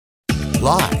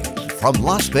Live from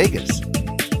Las Vegas,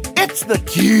 it's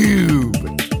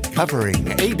theCUBE, covering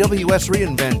AWS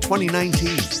reInvent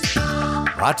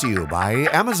 2019. Brought to you by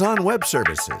Amazon Web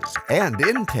Services and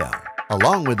Intel,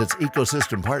 along with its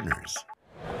ecosystem partners.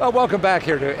 Well, welcome back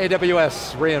here to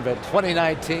AWS reInvent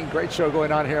 2019. Great show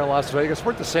going on here in Las Vegas.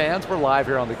 We're at the Sands, we're live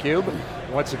here on theCUBE.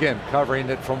 Once again, covering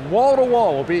it from wall to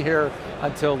wall. We'll be here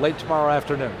until late tomorrow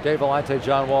afternoon. Dave Vellante,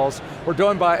 John Walls. We're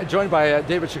joined by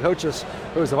David Shacochis,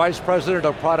 who is the Vice President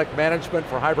of Product Management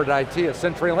for Hybrid IT at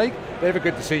CenturyLink. David,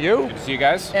 good to see you. Good to see you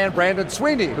guys. And Brandon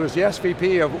Sweeney, who's the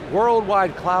SVP of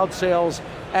Worldwide Cloud Sales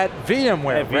at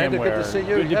VMware. Brandon, good to see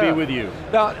you. Good to be with you.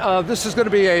 Now, this is going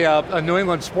to be a New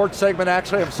England sports segment,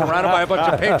 actually. I'm surrounded by a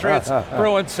bunch of Patriots,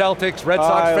 Bruins, Celtics, Red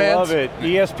Sox fans. I love it.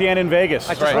 ESPN in Vegas.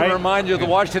 I just want to remind you, the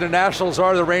Washington Nationals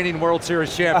are the reigning World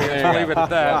Series champions. We'll leave it at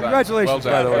that. Congratulations,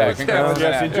 by the way.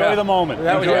 Yes, enjoy the moment.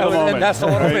 Enjoy the moment. That's a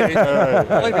little bit.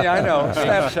 Believe me, I know.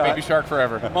 Snapshot. Baby shark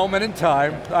forever. Moment in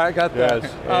time. I got that.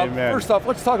 Yes, amen. First off,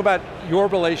 let's talk about your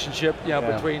relationship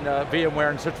between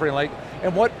VMware and CenturyLink,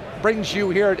 and what brings you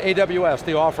here at AWS,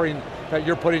 the offering that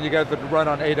you're putting together to run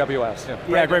on AWS.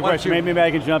 Yeah, great question. Maybe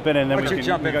I can jump in and then we can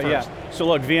jump in first. Yeah. So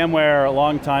look, VMware, a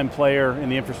long-time player in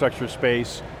the infrastructure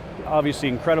space, obviously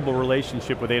incredible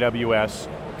relationship with AWS.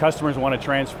 Customers want to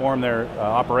transform their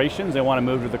operations, they want to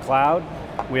move to the cloud.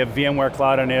 We have VMware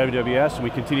Cloud on AWS, and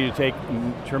we continue to take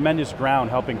tremendous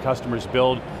ground helping customers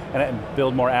build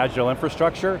more agile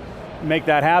infrastructure. Make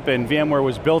that happen, VMware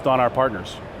was built on our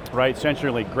partners, right?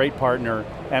 CenturyLink, great partner,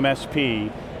 MSP,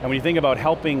 and when you think about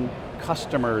helping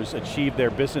customers achieve their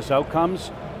business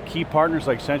outcomes, key partners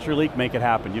like CenturyLink make it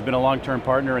happen. You've been a long-term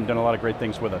partner and done a lot of great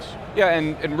things with us. Yeah,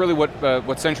 and really what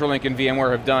CenturyLink and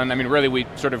VMware have done, I mean really we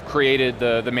sort of created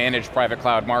the managed private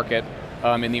cloud market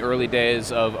in the early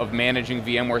days of managing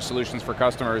VMware solutions for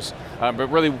customers, but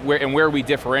really where we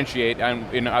differentiate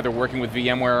in either working with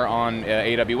VMware on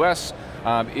AWS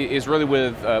is really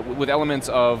with elements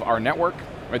of our network,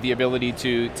 or the ability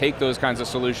to take those kinds of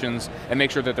solutions and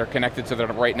make sure that they're connected to the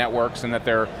right networks and that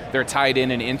they're tied in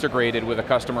and integrated with a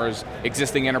customer's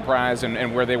existing enterprise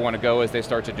and where they want to go as they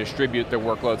start to distribute their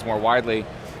workloads more widely.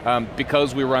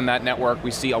 Because we run that network,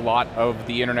 we see a lot of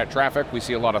the internet traffic, we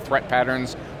see a lot of threat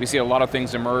patterns, we see a lot of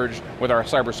things emerge with our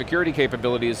cybersecurity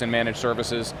capabilities and managed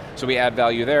services, so we add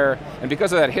value there. And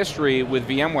because of that history with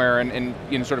VMware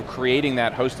and sort of creating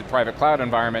that hosted private cloud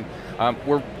environment,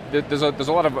 there's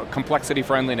a lot of complexity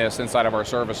friendliness inside of our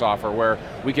service offer where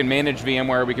we can manage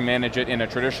VMware, we can manage it in a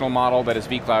traditional model that is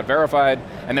vCloud verified,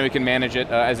 and then we can manage it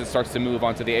as it starts to move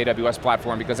onto the AWS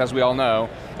platform, because as we all know,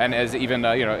 and as even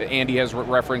Andy has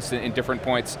referenced in different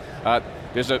points,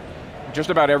 just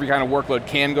about every kind of workload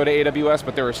can go to AWS,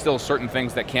 but there are still certain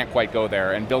things that can't quite go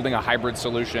there, and building a hybrid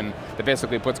solution that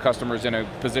basically puts customers in a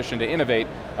position to innovate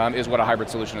is what a hybrid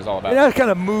solution is all about. And that kind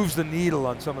of moves the needle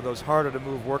on some of those harder to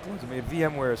move workloads. I mean,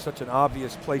 VMware is such an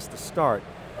obvious place to start.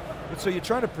 And so you're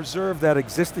trying to preserve that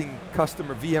existing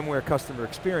VMware customer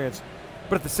experience,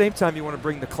 but at the same time you want to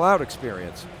bring the cloud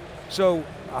experience. So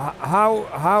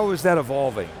how is that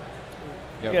evolving?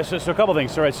 Yep. Yeah, so a couple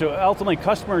things. All right, so ultimately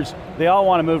customers, they all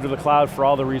want to move to the cloud for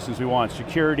all the reasons we want,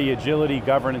 security, agility,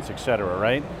 governance, et cetera,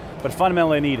 right? But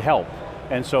fundamentally they need help.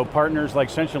 And so partners like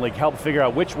CenturyLink help figure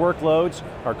out which workloads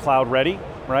are cloud ready,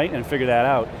 right? And figure that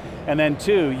out. And then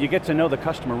two, you get to know the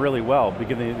customer really well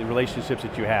because of the relationships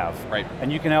that you have. Right.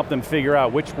 And you can help them figure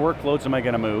out which workloads am I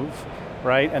going to move,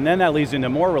 right? And then that leads into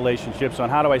more relationships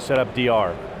on how do I set up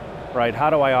DR, right?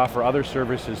 How do I offer other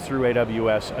services through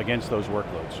AWS against those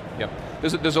workloads? Yep.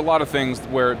 There's a lot of things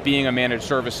where being a managed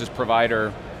services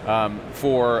provider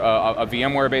for a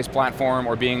VMware-based platform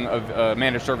or being a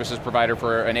managed services provider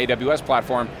for an AWS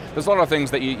platform, there's a lot of things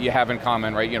that you have in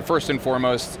common, right? First and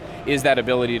foremost is that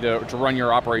ability to run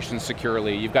your operations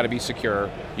securely. You've got to be secure.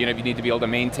 You need to be able to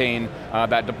maintain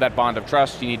that bond of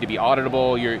trust. You need to be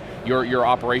auditable. Your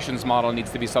operations model needs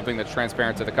to be something that's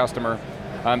transparent to the customer.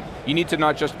 You need to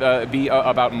not just be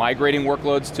about migrating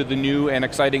workloads to the new and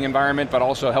exciting environment, but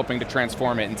also helping to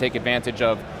transform it and take advantage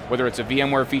of whether it's a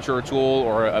VMware feature or tool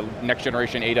or a next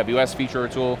generation AWS feature or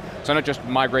tool. So not just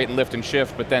migrate and lift and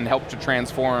shift, but then help to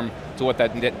transform to what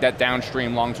that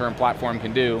downstream long-term platform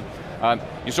can do.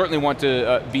 You certainly want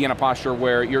to be in a posture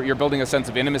where you're building a sense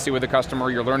of intimacy with the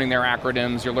customer, you're learning their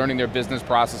acronyms, you're learning their business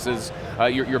processes,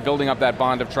 you're building up that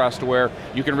bond of trust where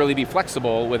you can really be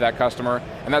flexible with that customer,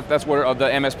 and that's where the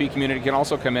MSP community can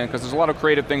also come in, because there's a lot of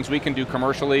creative things we can do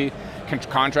commercially,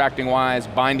 contracting-wise,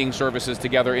 binding services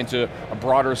together into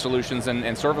broader solutions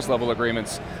and service level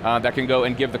agreements that can go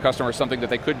and give the customer something that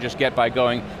they couldn't just get by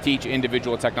going to each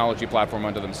individual technology platform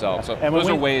unto themselves. So those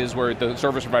are ways where the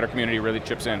service provider community really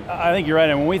chips in. I think you're right,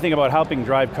 and when we think about helping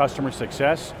drive customer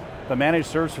success, the managed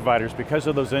service providers, because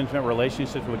of those intimate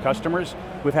relationships with customers,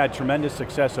 we've had tremendous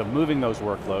success of moving those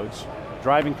workloads,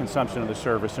 driving consumption of the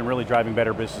service, and really driving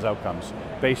better business outcomes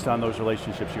based on those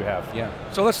relationships you have. Yeah.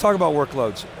 So let's talk about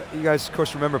workloads. You guys, of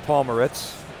course, remember Paul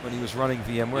Moritz when he was running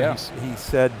VMware. Yeah. He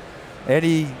said,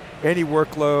 any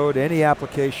workload, any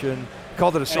application, he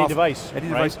called it a any device. Any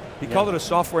device. He called it a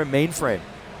software mainframe.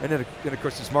 And then of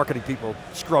course, his marketing people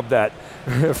scrubbed that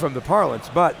from the parlance,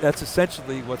 but that's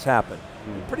essentially what's happened.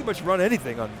 You pretty much run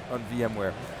anything on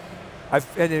VMware.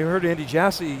 And you heard Andy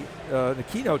Jassy in the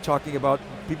keynote talking about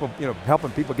people,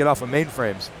 helping people get off of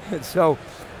mainframes. And so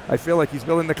I feel like he's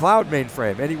building the cloud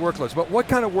mainframe, any workloads. But what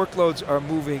kind of workloads are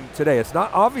moving today? It's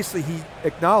not, obviously he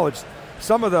acknowledged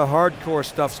some of the hardcore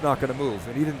stuff's not going to move,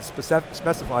 and he didn't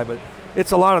specify, but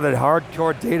it's a lot of the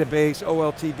hardcore database,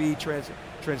 OLTB,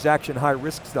 transaction high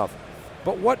risk stuff.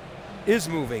 But what is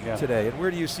moving today, and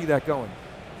where do you see that going?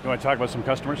 You want to talk about some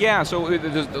customers? Yeah, so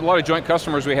there's a lot of joint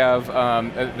customers we have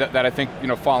that I think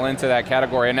fall into that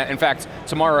category. And in fact,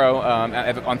 tomorrow,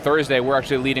 on Thursday, we're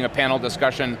actually leading a panel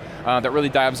discussion that really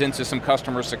dives into some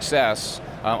customer success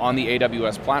on the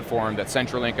AWS platform that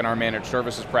CenturyLink and our managed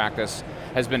services practice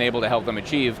has been able to help them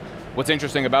achieve. What's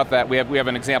interesting about that, we have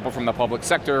an example from the public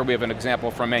sector, we have an example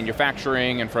from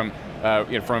manufacturing and from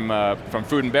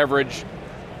food and beverage,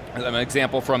 an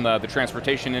example from the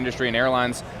transportation industry and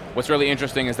airlines. What's really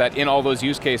interesting is that in all those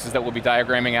use cases that we'll be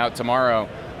diagramming out tomorrow,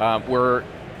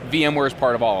 VMware is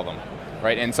part of all of them,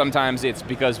 right? And sometimes it's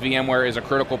because VMware is a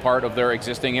critical part of their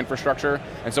existing infrastructure,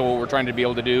 and so what we're trying to be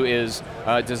able to do is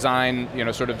design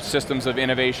sort of systems of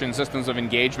innovation, systems of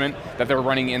engagement that they're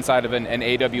running inside of an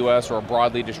AWS or a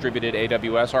broadly distributed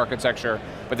AWS architecture,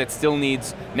 but that still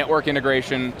needs network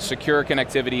integration, secure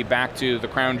connectivity back to the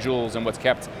crown jewels and what's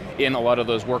kept in a lot of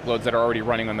those workloads that are already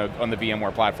running on the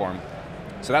VMware platform.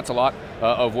 So that's a lot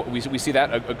of what we see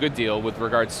that a good deal with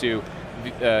regards to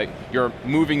you're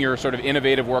moving your sort of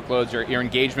innovative workloads, your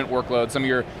engagement workloads, some of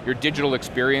your digital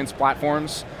experience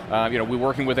platforms. We're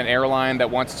working with an airline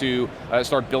that wants to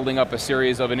start building up a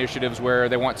series of initiatives where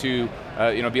they want to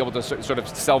be able to sort of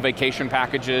sell vacation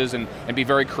packages and be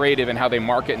very creative in how they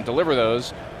market and deliver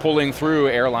those, pulling through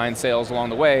airline sales along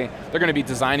the way. They're going to be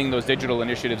designing those digital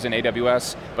initiatives in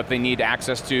AWS, but they need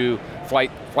access to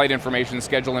flight information,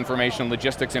 schedule information,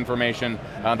 logistics information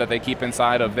that they keep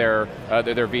inside of their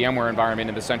VMware environment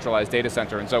in the centralized data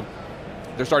center. And so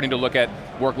they're starting to look at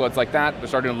workloads like that. They're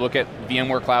starting to look at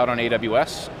VMware Cloud on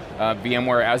AWS.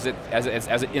 VMware as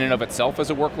it in and of itself as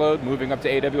a workload, moving up to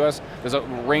AWS. There's a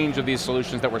range of these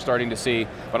solutions that we're starting to see,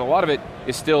 but a lot of it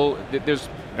is still,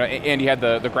 Andy had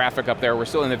the graphic up there, we're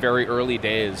still in the very early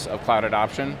days of cloud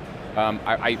adoption.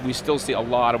 We still see a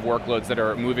lot of workloads that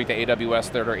are moving to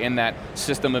AWS that are in that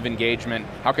system of engagement.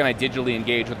 How can I digitally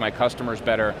engage with my customers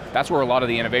better? That's where a lot of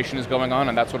the innovation is going on,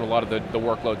 and that's what a lot of the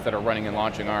workloads that are running and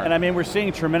launching are. And I mean, we're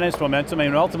seeing tremendous momentum. I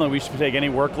mean, ultimately we should take any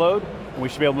workload and we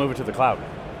should be able to move it to the cloud.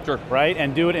 Sure. Right,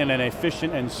 and do it in an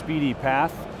efficient and speedy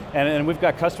path. And we've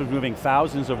got customers moving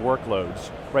thousands of workloads,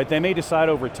 right? They may decide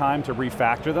over time to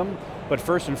refactor them, but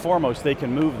first and foremost, they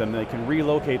can move them, they can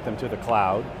relocate them to the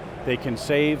cloud. They can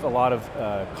save a lot of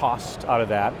cost out of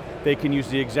that. They can use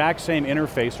the exact same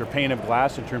interface or pane of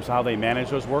glass in terms of how they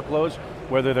manage those workloads,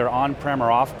 whether they're on-prem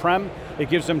or off-prem. It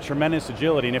gives them tremendous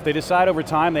agility, and if they decide over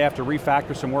time they have to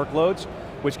refactor some workloads,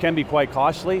 which can be quite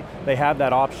costly, they have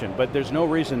that option, but there's no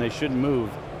reason they shouldn't move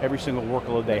every single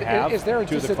workload they have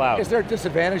to the cloud. Is there a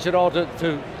disadvantage at all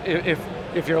to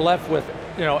if you're left with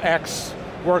X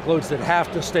workloads that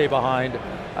have to stay behind,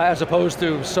 as opposed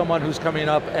to someone who's coming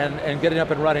up and getting up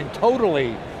and running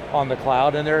totally on the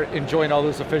cloud and they're enjoying all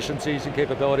those efficiencies and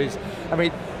capabilities? I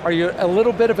mean, are you a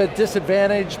little bit of a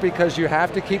disadvantage because you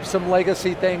have to keep some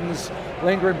legacy things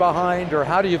lingering behind, or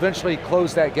how do you eventually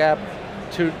close that gap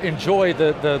to enjoy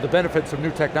the benefits of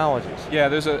new technologies? Yeah,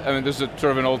 there's a sort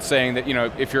of an old saying that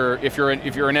if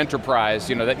you're an enterprise,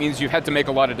 that means you've had to make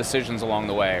a lot of decisions along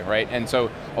the way, right? And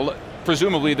so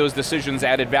presumably those decisions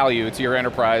added value to your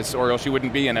enterprise, or else you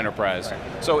wouldn't be an enterprise.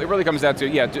 Right. So it really comes down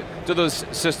to, do those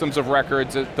systems of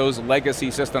records, those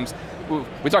legacy systems,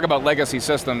 we talk about legacy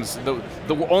systems.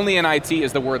 The only in IT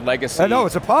is the word legacy. I know,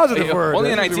 it's a positive word.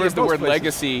 Only in IT is the word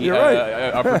legacy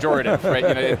a pejorative,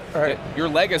 right? Right. Your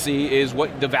legacy is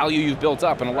what the value you've built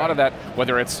up, and a lot of that,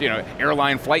 whether it's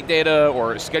airline flight data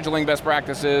or scheduling best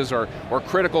practices or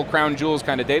critical crown jewels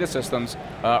kind of data systems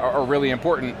are really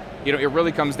important. It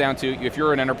really comes down to, if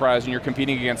you're an enterprise and you're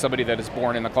competing against somebody that is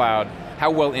born in the cloud, how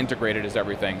well integrated is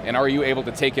everything? And are you able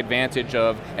to take advantage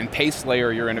of and pace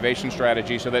layer your innovation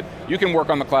strategy so that you can work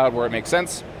on the cloud where it makes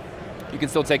sense, you can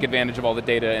still take advantage of all the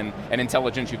data and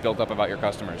intelligence you've built up about your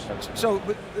customers. So,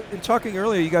 in talking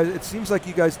earlier, you guys, it seems like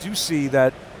you guys do see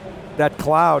that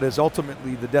cloud as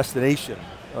ultimately the destination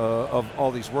of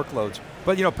all these workloads.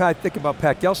 But Pat, think about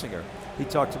Pat Gelsinger. He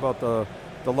talks about the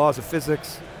laws of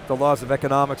physics, the laws of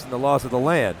economics, and the laws of the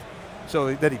land.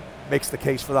 So then he makes the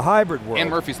case for the hybrid world.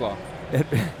 And Murphy's Law.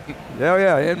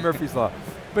 and Murphy's Law.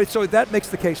 But so that makes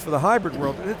the case for the hybrid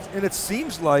world, and it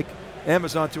seems like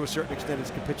Amazon to a certain extent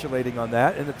is capitulating on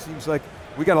that, and it seems like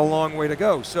we got a long way to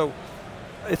go. So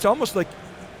it's almost like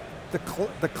the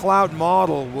cloud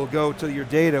model will go to your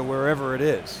data wherever it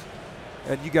is.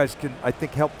 And you guys can, I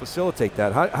think, help facilitate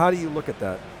that. How do you look at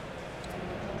that?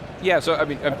 Yeah, so I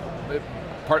mean,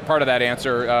 part of that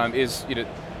answer is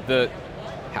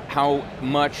how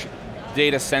much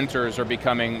data centers are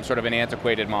becoming sort of an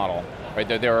antiquated model, right?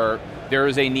 There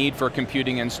is a need for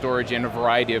computing and storage in a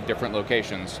variety of different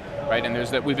locations, right?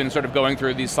 And we've been sort of going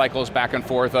through these cycles back and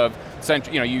forth of,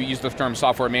 you use the term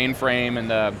software mainframe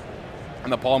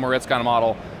and the Paul Maritz kind of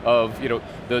model of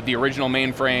the original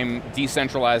mainframe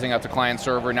decentralizing out to client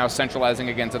server, now centralizing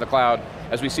again to the cloud.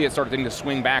 As we see it starting to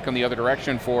swing back in the other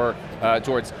direction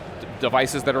towards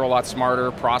devices that are a lot smarter,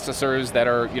 processors that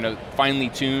are finely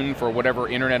tuned for whatever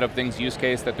Internet of Things use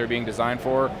case that they're being designed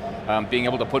for, being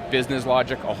able to put business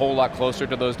logic a whole lot closer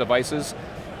to those devices.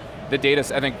 The data,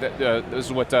 I think that this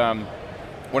is what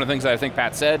one of the things that I think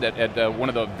Pat said at one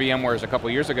of the VMwares a couple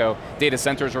years ago, data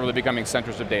centers are really becoming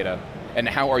centers of data. And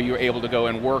how are you able to go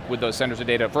and work with those centers of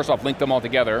data? First off, link them all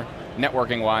together,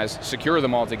 networking wise, secure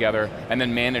them all together, and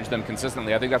then manage them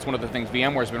consistently. I think that's one of the things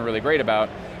VMware's been really great about,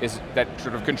 is that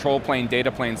sort of control plane,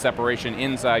 data plane separation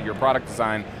inside your product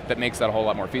design that makes that a whole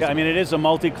lot more feasible. Yeah, I mean, it is a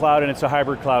multi-cloud and it's a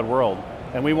hybrid cloud world.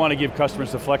 And we want to give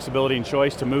customers the flexibility and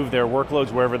choice to move their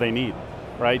workloads wherever they need,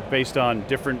 right? Based on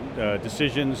different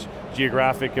decisions,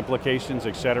 geographic implications,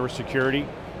 et cetera, security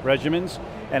regimens.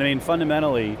 And I mean,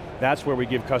 fundamentally, that's where we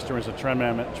give customers a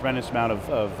tremendous amount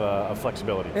of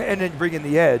flexibility. And then bring in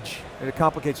the edge, and it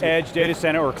complicates it. Edge, data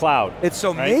center, or cloud.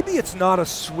 So right? Maybe it's not a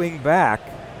swing back,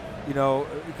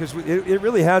 because it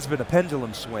really has been a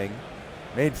pendulum swing.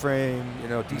 Mainframe,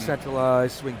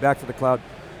 decentralized, swing back to the cloud.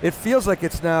 It feels like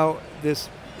it's now this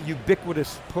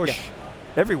ubiquitous push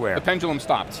everywhere. The pendulum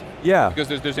stopped. Yeah. Because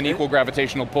there's an equal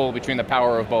gravitational pull between the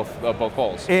power of both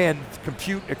poles. And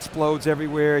compute explodes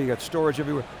everywhere, you got storage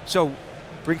everywhere. So,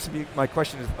 brings me my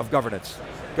question of governance.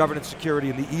 Governance, security,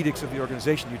 and the edicts of the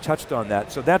organization, you touched on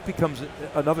that. So that becomes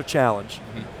another challenge.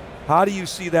 Mm-hmm. How do you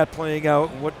see that playing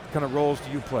out, and what kind of roles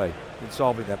do you play in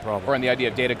solving that problem? Or in the idea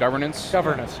of data governance?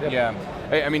 Governance, yep.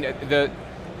 Yeah. I mean,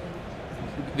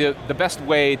 the best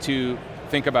way to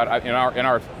think about, in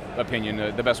our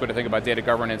opinion, the best way to think about data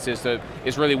governance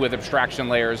is really with abstraction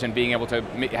layers and being able to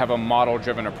have a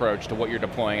model-driven approach to what you're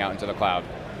deploying out into the cloud.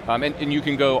 And you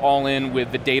can go all in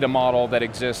with the data model that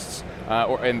exists,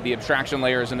 and the abstraction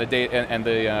layers and the data and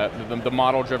the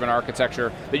model-driven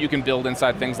architecture that you can build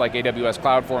inside things like AWS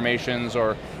Cloud Formations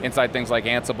or inside things like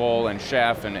Ansible and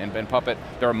Chef and Puppet.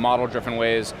 There are model-driven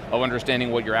ways of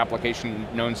understanding what your application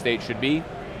known state should be.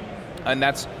 And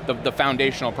that's the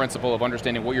foundational principle of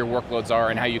understanding what your workloads are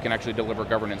and how you can actually deliver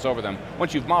governance over them.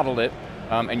 Once you've modeled it,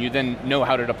 and you then know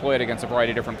how to deploy it against a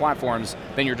variety of different platforms,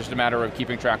 then you're just a matter of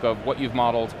keeping track of what you've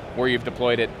modeled, where you've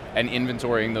deployed it, and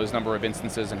inventorying those number of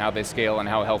instances and how they scale and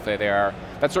how healthy they are.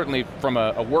 That's certainly, from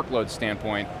a workload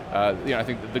standpoint, I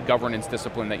think the governance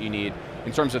discipline that you need.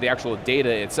 In terms of the actual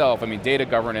data itself, I mean, data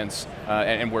governance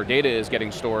and where data is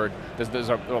getting stored, there's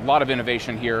a lot of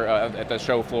innovation here at the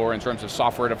show floor in terms of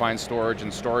software-defined storage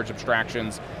and storage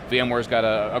abstractions. VMware's got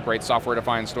a great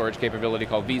software-defined storage capability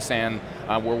called vSAN.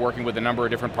 We're working with a number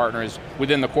of different partners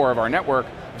within the core of our network,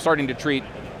 starting to treat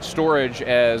storage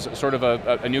as sort of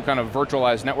a new kind of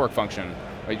virtualized network function.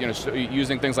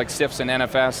 Using things like CIFS and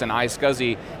NFS and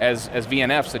iSCSI as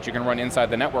VNFs that you can run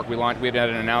inside the network. We had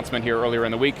an announcement here earlier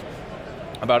in the week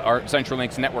about our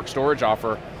CenturyLink's network storage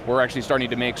offer. We're actually starting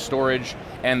to make storage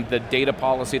and the data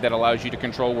policy that allows you to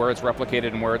control where it's replicated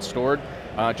and where it's stored,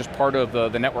 just part of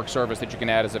the network service that you can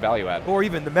add as a value add. Or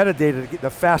even the metadata,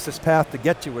 the fastest path to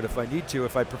get to it if I need to,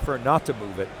 if I prefer not to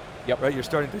move it. Yep. right? You're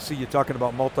starting to see, you're talking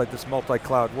about this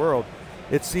multi-cloud world.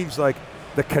 It seems like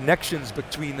the connections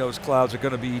between those clouds are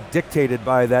going to be dictated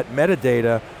by that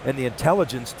metadata and the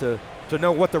intelligence to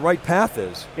know what the right path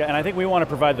is. Yeah, and I think we want to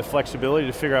provide the flexibility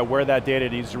to figure out where that data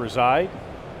needs to reside,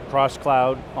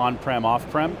 cross-cloud, on-prem,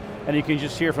 off-prem, and you can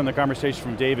just hear from the conversation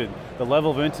from David, the level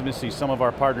of intimacy some of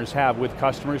our partners have with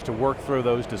customers to work through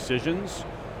those decisions,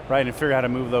 right, and figure out how to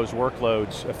move those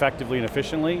workloads effectively and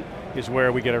efficiently is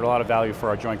where we get a lot of value for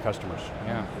our joint customers.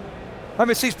 Yeah. I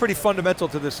mean, it seems pretty fundamental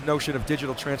to this notion of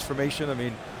digital transformation. I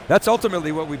mean, that's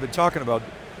ultimately what we've been talking about.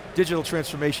 Digital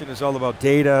transformation is all about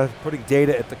data, putting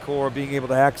data at the core, being able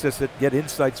to access it, get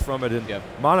insights from it, and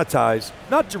monetize.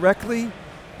 Not directly,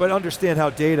 but understand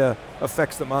how data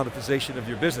affects the monetization of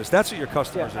your business. That's what your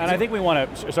customers are doing. And I think we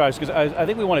want to, I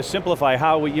think we want to simplify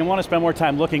how you want to spend more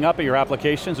time looking up at your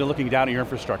applications and looking down at your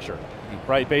infrastructure,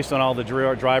 right? Based on all the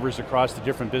drivers across the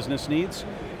different business needs.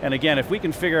 And again, if we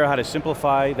can figure out how to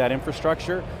simplify that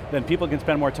infrastructure, then people can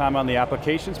spend more time on the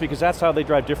applications because that's how they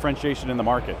drive differentiation in the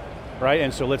market, right?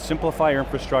 And so let's simplify your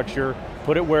infrastructure,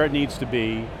 put it where it needs to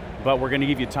be, but we're going to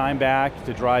give you time back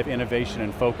to drive innovation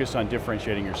and focus on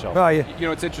differentiating yourself. You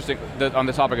know, it's interesting, on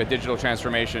the topic of digital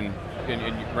transformation,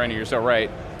 and Randy, you're so right,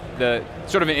 the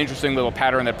sort of an interesting little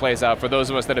pattern that plays out for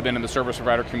those of us that have been in the service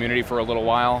provider community for a little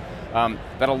while,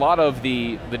 that a lot of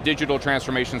the digital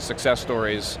transformation success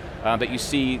stories that you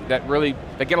see that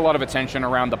get a lot of attention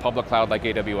around the public cloud like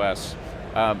AWS,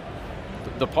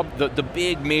 the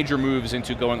big major moves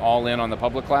into going all in on the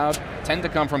public cloud tend to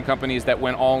come from companies that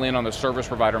went all in on the service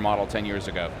provider model 10 years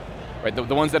ago. Right?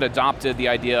 The ones that adopted the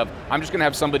idea of, I'm just going to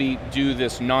have somebody do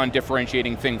this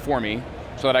non-differentiating thing for me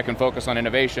so that I can focus on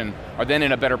innovation, are then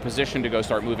in a better position to go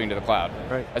start moving to the cloud.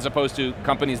 Right. As opposed to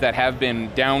companies that have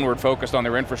been downward focused on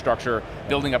their infrastructure,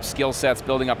 building up skill sets,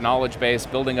 building up knowledge base,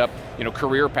 building up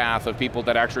career path of people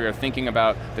that actually are thinking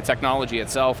about the technology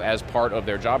itself as part of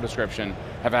their job description,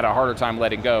 have had a harder time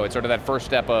letting go. It's sort of that first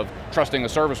step of trusting the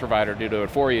service provider to do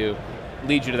it for you,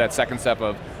 leads you to that second step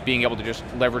of being able to just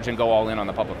leverage and go all in on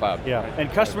the public cloud. Yeah,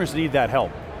 and customers need that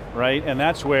help, right? And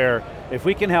that's where, if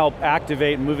we can help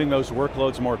activate moving those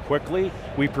workloads more quickly,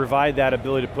 we provide that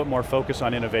ability to put more focus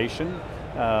on innovation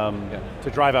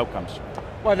to drive outcomes.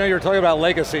 Well, I know you were talking about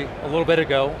legacy a little bit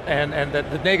ago, and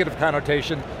the negative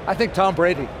connotation. I think Tom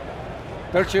Brady.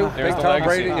 Don't you? There's the Tom legacy.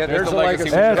 Brady. Yeah, there's a legacy.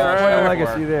 There's a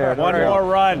legacy there. One more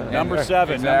run, number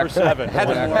 7, number 7. Had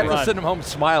to send him home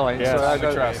smiling, Yes,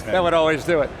 so that would always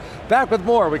do it. Back with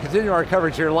more, we continue our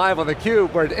coverage here live on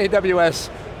theCUBE. We're at AWS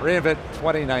reInvent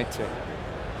 2019.